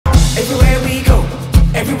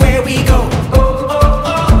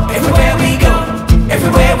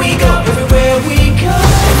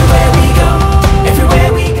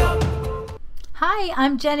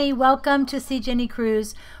Jenny. Welcome to See Jenny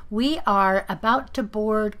Cruise. We are about to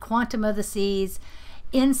board Quantum of the Seas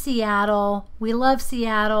in Seattle. We love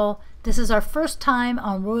Seattle. This is our first time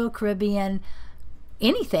on Royal Caribbean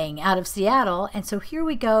anything out of Seattle, and so here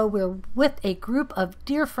we go. We're with a group of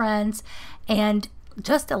dear friends, and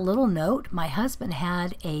just a little note, my husband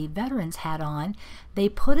had a veteran's hat on. They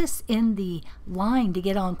put us in the line to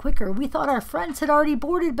get on quicker. We thought our friends had already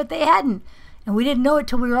boarded, but they hadn't, and we didn't know it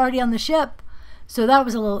till we were already on the ship. So that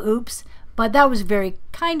was a little oops, but that was very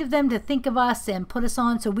kind of them to think of us and put us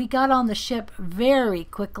on. So we got on the ship very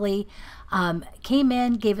quickly, came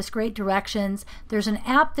in, gave us great directions. There's an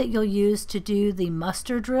app that you'll use to do the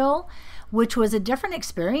muster drill, which was a different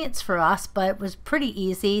experience for us, but it was pretty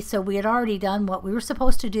easy. So we had already done what we were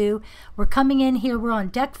supposed to do. We're coming in here, we're on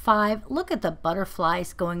deck 5. Look at the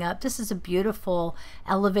butterflies going up. This is a beautiful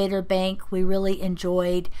elevator bank. We really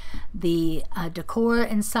enjoyed the decor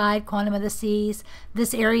inside Quantum of the Seas.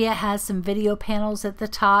 This area has some video panels at the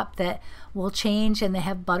top that will change, and they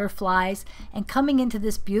have butterflies. And coming into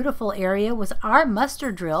this beautiful area was our muster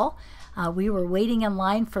drill. We were waiting in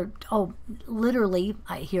line for, literally,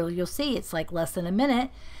 here you'll see it's like less than a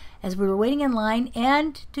minute as we were waiting in line,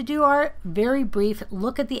 and to do our very brief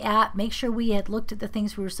look at the app, make sure we had looked at the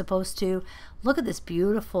things we were supposed to. Look at this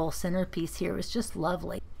beautiful centerpiece here. It was just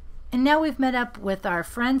lovely. And now we've met up with our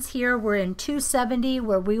friends here. We're in 270,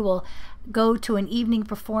 where we will go to an evening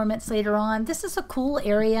performance later on. This is a cool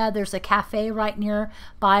area. There's a cafe right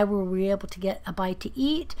nearby where we were able to get a bite to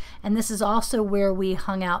eat. And this is also where we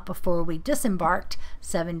hung out before we disembarked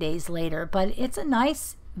 7 days later. But it's a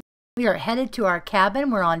nice, we are headed to our cabin.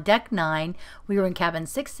 We're on deck 9. We were in cabin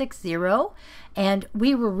 660, and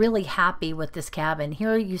we were really happy with this cabin.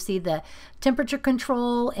 Here you see the temperature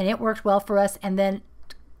control, and it worked well for us. And then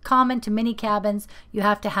common to many cabins, you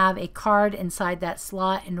have to have a card inside that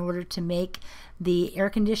slot in order to make the air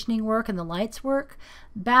conditioning work and the lights work.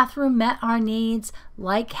 Bathroom met our needs,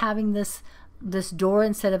 like having this door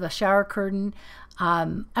instead of a shower curtain.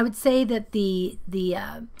 I would say that the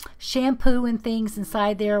shampoo and things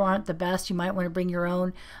inside there aren't the best. You might want to bring your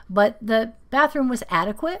own, but the bathroom was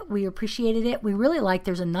adequate. We appreciated it. We really liked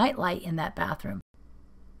there's a nightlight in that bathroom.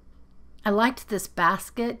 I liked this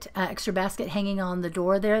basket, extra basket hanging on the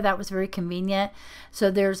door there. That was very convenient.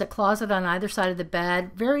 So there's a closet on either side of the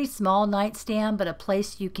bed. Very small nightstand, but a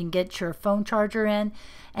place you can get your phone charger in.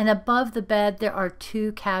 And above the bed, there are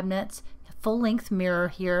 2 cabinets, a full-length mirror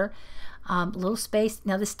here, little space.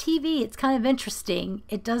 Now this TV, it's kind of interesting.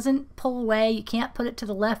 It doesn't pull away. You can't put it to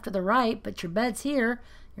the left or the right, but your bed's here.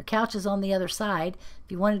 Your couch is on the other side.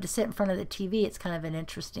 If you wanted to sit in front of the TV, it's kind of an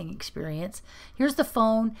interesting experience. Here's the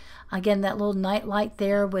phone. Again, that little night light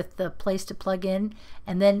there with the place to plug in.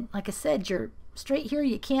 And then, like I said, you're straight here.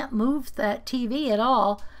 You can't move that TV at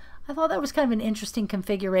all. I thought that was kind of an interesting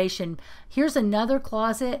configuration. Here's another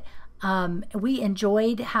closet. We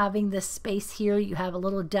enjoyed having this space here. You have a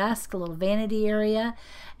little desk, a little vanity area.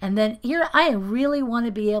 And then here, I really want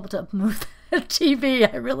to be able to move the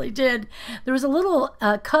TV. I really did. There was a little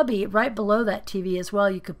cubby right below that TV as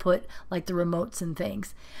well. You could put like the remotes and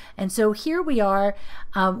things. And so here we are.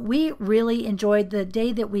 We really enjoyed the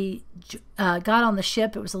day that we got on the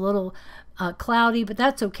ship. It was a little cloudy, but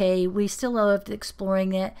that's okay. We still loved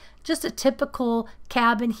exploring it. Just a typical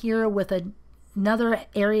cabin here with another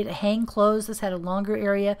area to hang clothes. This had a longer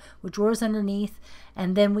area with drawers underneath,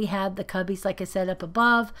 and then we had the cubbies, like I said, up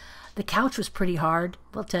above. The couch was pretty hard,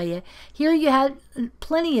 I'll tell you. Here you had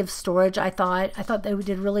plenty of storage. I thought they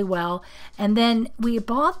did really well. And then we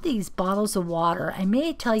bought these bottles of water. I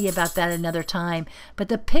may tell you about that another time, but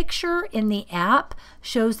the picture in the app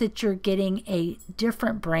shows that you're getting a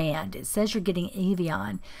different brand. It says you're getting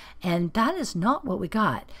Evian, and that is not what we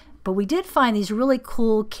got. But we did find these really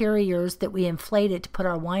cool carriers that we inflated to put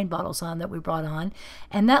our wine bottles on that we brought on.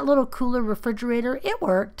 And that little cooler refrigerator, it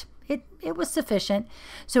worked. It was sufficient.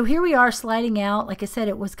 So here we are sliding out. Like I said,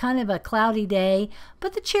 it was kind of a cloudy day,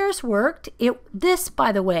 but the chairs worked. This,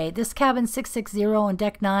 by the way, this cabin 660 on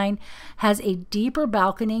deck 9 has a deeper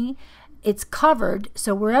balcony. It's covered,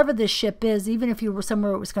 so wherever this ship is, even if you were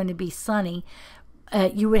somewhere it was going to be sunny,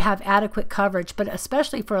 you would have adequate coverage. But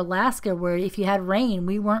especially for Alaska, where if you had rain,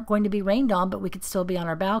 we weren't going to be rained on, but we could still be on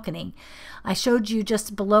our balcony. I showed you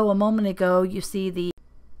just below a moment ago, you see the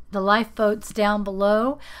lifeboats down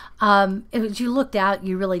below. As you looked out,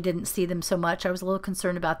 you really didn't see them so much. I was a little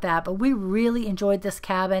concerned about that, but we really enjoyed this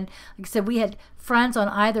cabin. Like I said, we had friends on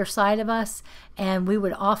either side of us, and we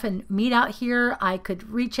would often meet out here. I could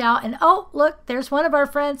reach out and, oh, look, there's one of our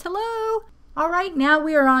friends. Hello. All right, now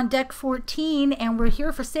we are on deck 14 and we're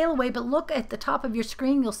here for sail away, but look at the top of your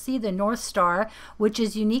screen, you'll see the North Star, which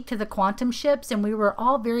is unique to the Quantum ships, and we were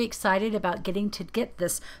all very excited about getting to get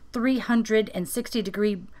this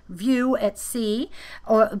 360-degree view at sea,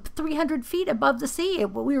 or 300 feet above the sea.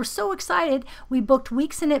 We were so excited, we booked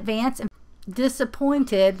weeks in advance and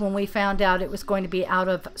disappointed when we found out it was going to be out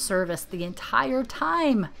of service the entire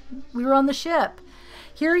time we were on the ship.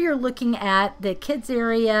 Here you're looking at the kids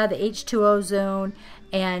area, the H2O zone,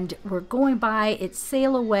 and we're going by its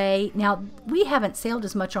sail away. Now, we haven't sailed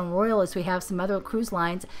as much on Royal as we have some other cruise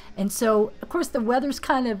lines, and so of course the weather's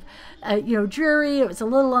kind of dreary. It was a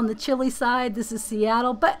little on the chilly side. This is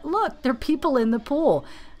Seattle, but look, there are people in the pool.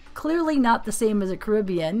 Clearly not the same as a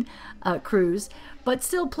Caribbean cruise, but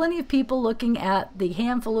still plenty of people looking at the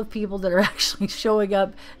handful of people that are actually showing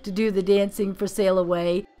up to do the dancing for sail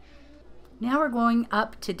away. Now we're going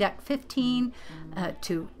up to deck 15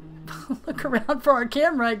 to look around for our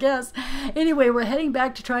camera, I guess. Anyway, we're heading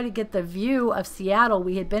back to try to get the view of Seattle.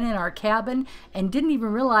 We had been in our cabin and didn't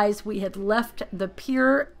even realize we had left the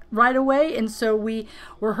pier right away, and so we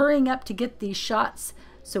were hurrying up to get these shots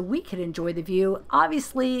so we could enjoy the view.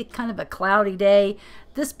 Obviously, kind of a cloudy day.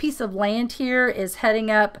 This piece of land here is heading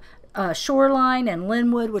up Shoreline and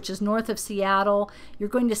Linwood, which is north of Seattle. You're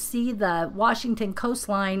going to see the Washington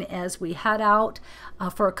coastline as we head out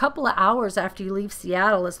for a couple of hours after you leave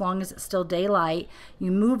Seattle, as long as it's still daylight.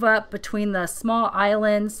 You move up between the small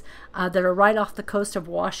islands that are right off the coast of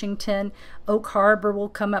Washington. Oak Harbor will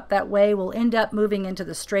come up that way. We'll end up moving into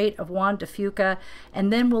the Strait of Juan de Fuca,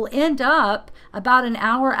 and then we'll end up about an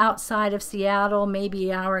hour outside of Seattle, maybe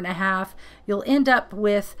an hour and a half. You'll end up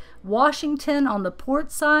with Washington on the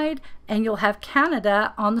port side, and you'll have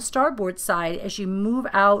Canada on the starboard side as you move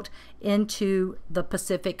out into the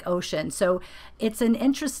Pacific Ocean. So it's an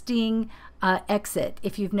interesting exit.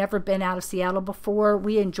 If you've never been out of Seattle before,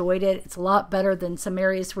 we enjoyed it. It's a lot better than some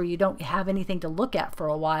areas where you don't have anything to look at for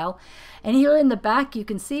a while. And here in the back, you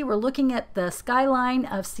can see we're looking at the skyline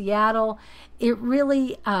of Seattle. It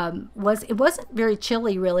really it wasn't very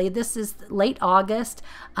chilly, really. This is late August.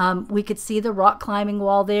 We could see the rock climbing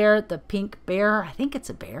wall there, the pink bear, I think it's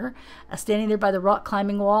a bear, standing there by the rock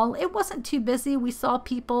climbing wall. It wasn't too busy. We saw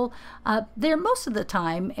people there most of the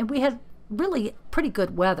time, and we had really pretty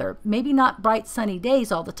good weather. Maybe not bright sunny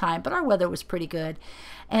days all the time, but our weather was pretty good.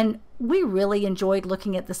 And we really enjoyed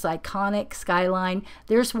looking at this iconic skyline.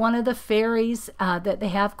 There's one of the ferries that they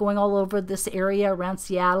have going all over this area around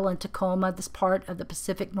Seattle and Tacoma, this part of the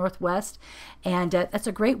Pacific Northwest. And that's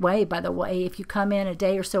a great way, by the way. If you come in a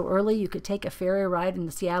day or so early, you could take a ferry ride in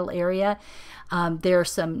the Seattle area. There are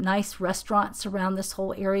some nice restaurants around this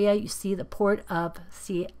whole area. You see the port of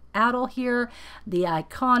Seattle here, the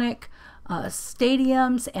iconic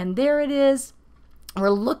stadiums, and there it is.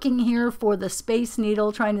 We're looking here for the Space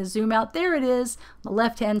Needle, trying to zoom out. There it is, on the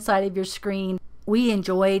left-hand side of your screen. We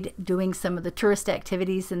enjoyed doing some of the tourist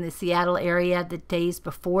activities in the Seattle area the days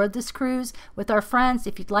before this cruise with our friends.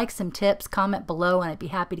 If you'd like some tips, comment below and I'd be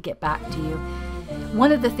happy to get back to you.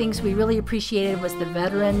 One of the things we really appreciated was the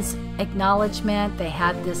Veterans Acknowledgement. They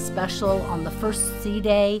had this special on the first sea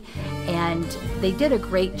day, and they did a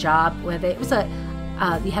great job with it. It was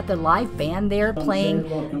you had the live band there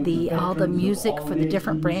playing all the music for the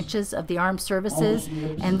different branches of the armed services.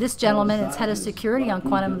 And this gentleman is head of security on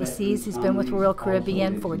Quantum of the Seas. He's been with Royal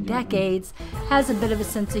Caribbean for decades, has a bit of a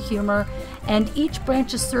sense of humor, and each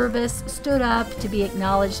branch of service stood up to be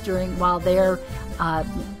acknowledged while their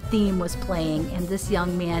theme was playing. And this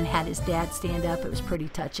young man had his dad stand up. It was pretty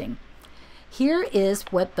touching. Here is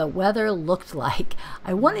what the weather looked like.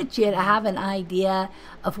 I wanted you to have an idea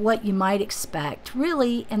of what you might expect.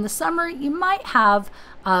 Really, in the summer, you might have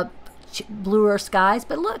bluer skies,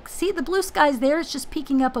 but look, see the blue skies there? It's just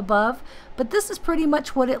peeking up above. But this is pretty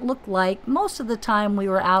much what it looked like most of the time we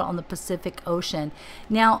were out on the Pacific Ocean.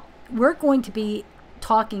 Now, we're going to be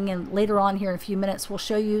talking, and later on here in a few minutes, we'll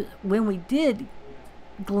show you when we did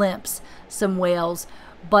glimpse some whales.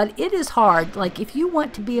 But it is hard. Like, if you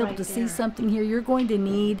want to be able to see something here, you're going to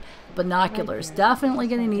need binoculars. Definitely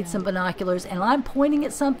going to need some binoculars. And I'm pointing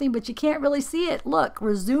at something, but you can't really see it. Look,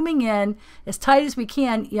 we're zooming in as tight as we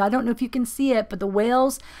can. Yeah, I don't know if you can see it, but the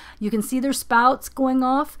whales, you can see their spouts going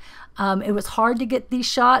off. It was hard to get these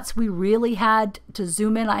shots. We really had to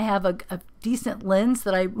zoom in. I have a decent lens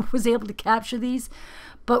that I was able to capture these.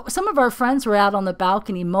 But some of our friends were out on the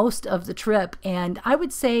balcony most of the trip, and I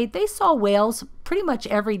would say they saw whales pretty much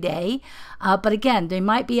every day. But again, they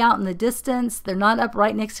might be out in the distance. They're not up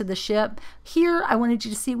right next to the ship. Here, I wanted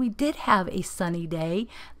you to see we did have a sunny day.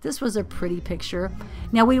 This was a pretty picture.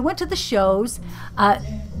 Now, we went to the shows.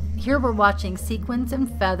 Here we're watching Sequins and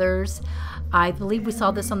Feathers. I believe we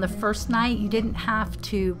saw this on the first night. You didn't have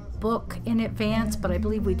to book in advance, but I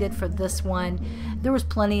believe we did for this one. There was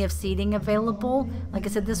plenty of seating available. Like I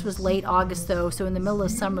said, this was late August though, so in the middle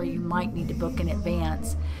of summer you might need to book in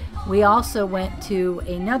advance. We also went to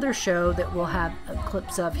another show that we'll have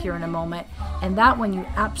clips of here in a moment, and that one you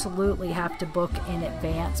absolutely have to book in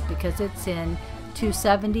advance because it's in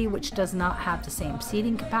 270, which does not have the same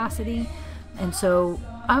seating capacity. And so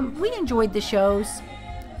we enjoyed the shows.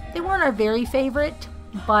 They weren't our very favorite,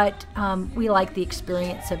 but we like the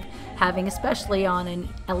experience of having, especially on an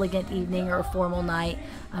elegant evening or a formal night,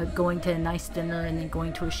 going to a nice dinner and then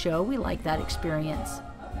going to a show. We like that experience.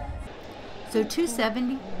 So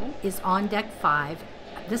 270 is on deck 5.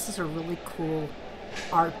 This is a really cool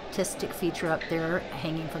artistic feature up there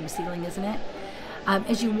hanging from the ceiling, isn't it?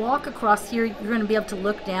 As you walk across here, you're going to be able to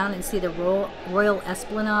look down and see the Royal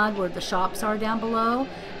Esplanade where the shops are down below.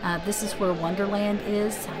 This is where Wonderland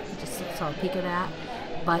is. I just saw a peek of that.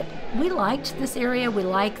 But we liked this area. We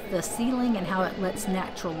like the ceiling and how it lets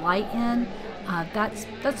natural light in.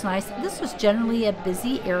 That's nice. This was generally a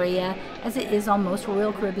busy area, as it is on most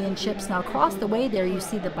Royal Caribbean ships. Now across the way there you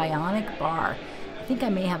see the Bionic Bar. I think I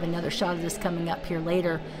may have another shot of this coming up here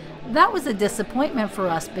later. That was a disappointment for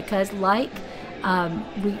us because like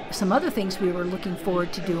some other things we were looking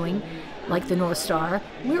forward to doing, like the North Star,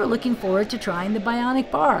 we were looking forward to trying the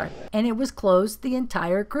Bionic Bar, and it was closed the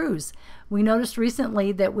entire cruise. We noticed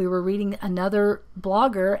recently that we were reading another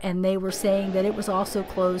blogger, and they were saying that it was also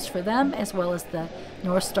closed for them as well as the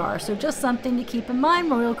North Star. So just something to keep in mind,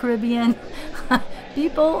 Royal Caribbean.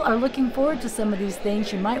 People are looking forward to some of these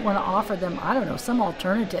things. You might want to offer them, I don't know, some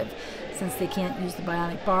alternative. Since they can't use the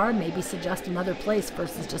Bionic Bar, maybe suggest another place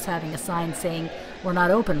versus just having a sign saying we're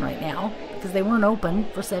not open right now, because they weren't open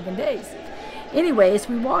for 7 days. Anyways,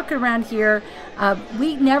 we walk around here.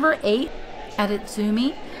 We never ate at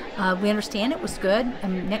Itsumi. We understand it was good,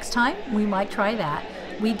 and next time we might try that.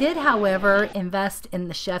 We did, however, invest in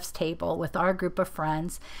the chef's table with our group of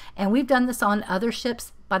friends, and we've done this on other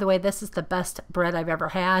ships. By the way, this is the best bread I've ever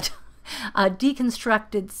had.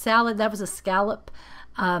 Deconstructed salad, that was a scallop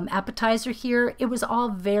appetizer here. It was all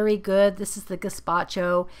very good. This is the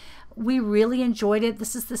gazpacho. We really enjoyed it.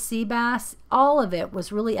 This is the sea bass. All of it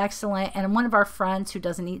was really excellent. And one of our friends who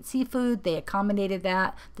doesn't eat seafood, they accommodated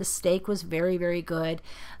that. The steak was very, very good.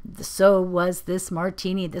 So was this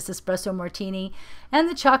martini, this espresso martini. And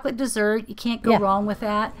the chocolate dessert, you can't go wrong with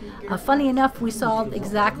that. Funny enough, we saw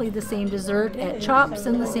exactly the same dessert at Chops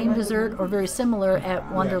and the same dessert, or very similar, at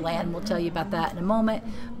Wonderland. We'll tell you about that in a moment.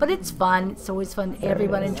 But it's fun. It's always fun.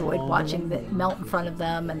 Everyone enjoyed watching it melt in front of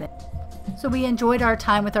them. So we enjoyed our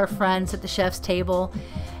time with our friends at the chef's table.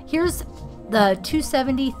 Here's the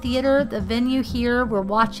 270 Theater, the venue here. We're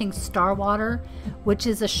watching Starwater, which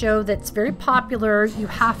is a show that's very popular. You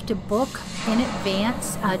have to book in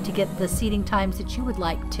advance to get the seating times that you would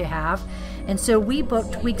like to have. And so we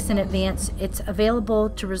booked weeks in advance. It's available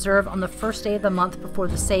to reserve on the first day of the month before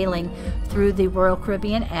the sailing through the Royal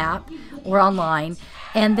Caribbean app or online.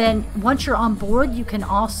 And then once you're on board, you can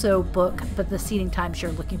also book, but the seating times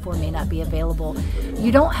you're looking for may not be available.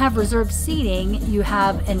 You don't have reserved seating. You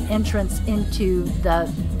have an entrance into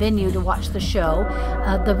the venue to watch the show.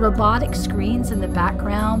 The robotic screens in the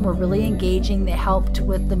background were really engaging. They helped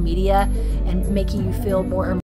with the media and making you feel more